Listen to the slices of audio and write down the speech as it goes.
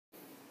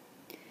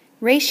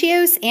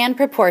Ratios and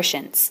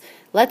proportions.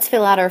 Let's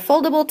fill out our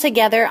foldable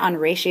together on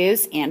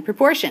ratios and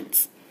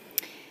proportions.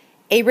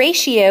 A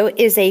ratio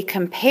is a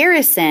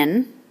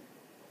comparison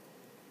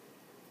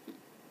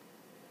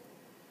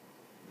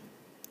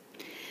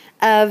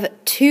of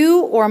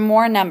two or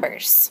more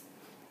numbers.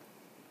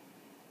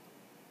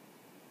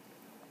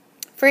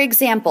 For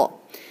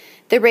example,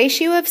 the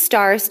ratio of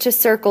stars to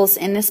circles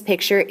in this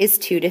picture is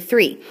 2 to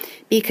 3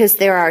 because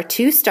there are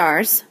 2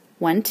 stars,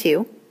 1,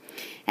 2,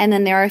 and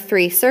then there are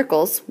 3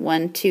 circles,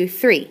 1, 2,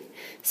 3.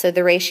 So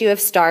the ratio of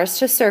stars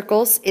to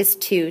circles is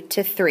 2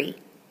 to 3.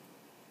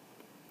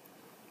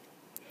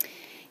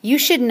 You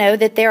should know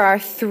that there are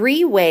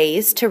 3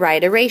 ways to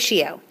write a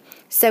ratio.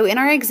 So in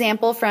our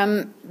example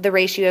from the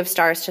ratio of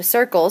stars to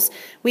circles,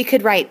 we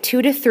could write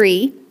 2 to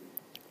 3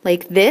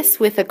 like this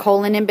with a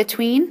colon in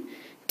between,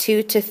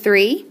 2 to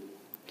 3.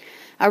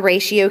 A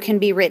ratio can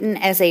be written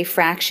as a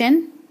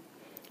fraction,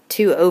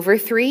 2 over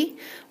 3,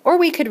 or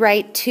we could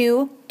write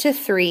 2 to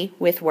 3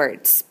 with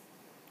words.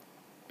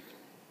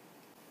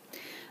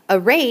 A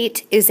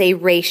rate is a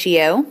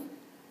ratio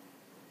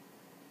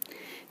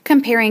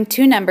comparing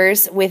two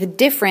numbers with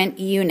different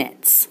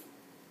units.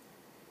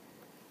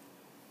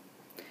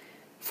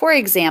 For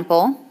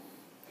example,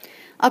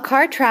 a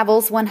car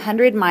travels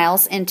 100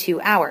 miles in 2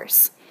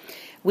 hours.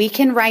 We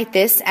can write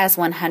this as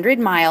 100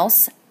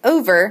 miles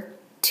over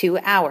 2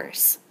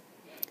 hours.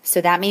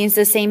 So that means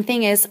the same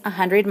thing as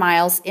 100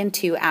 miles in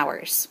 2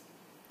 hours.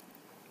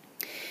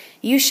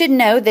 You should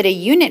know that a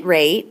unit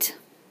rate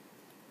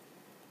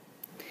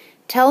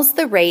tells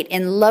the rate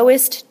in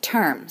lowest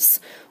terms,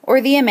 or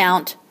the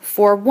amount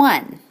for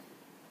 1.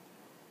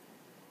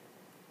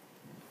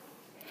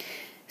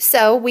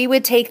 So we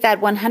would take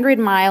that 100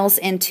 miles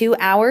in 2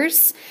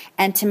 hours,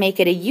 and to make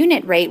it a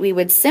unit rate, we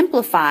would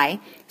simplify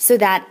so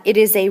that it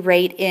is a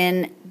rate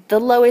in the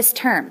lowest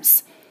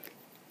terms.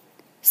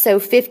 So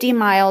 50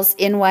 miles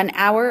in 1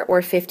 hour,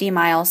 or 50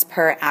 miles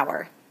per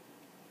hour.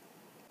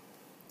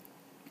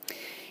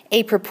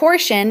 A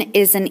proportion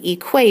is an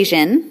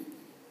equation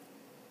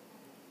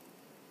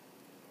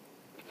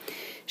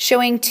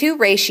showing two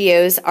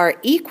ratios are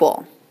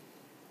equal.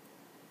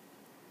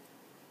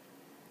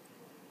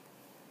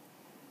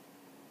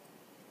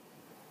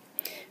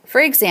 For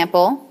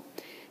example,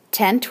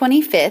 10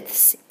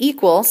 25ths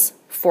equals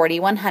 40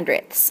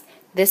 100ths.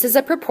 This is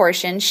a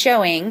proportion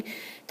showing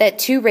that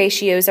two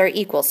ratios are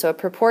equal. So a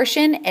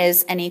proportion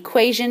is an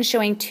equation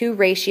showing two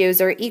ratios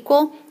are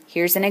equal.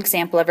 Here's an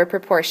example of a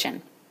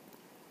proportion.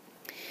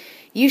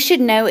 You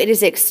should know it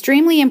is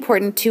extremely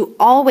important to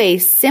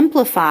always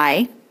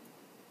simplify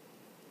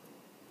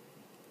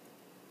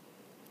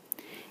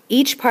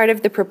each part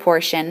of the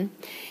proportion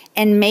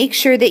and make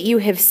sure that you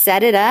have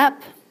set it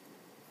up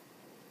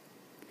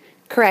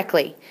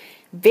correctly.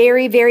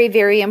 Very, very,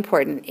 very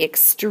important.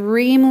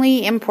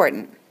 Extremely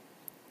important.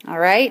 All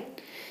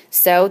right?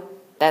 So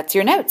that's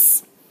your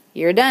notes.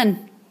 You're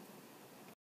done.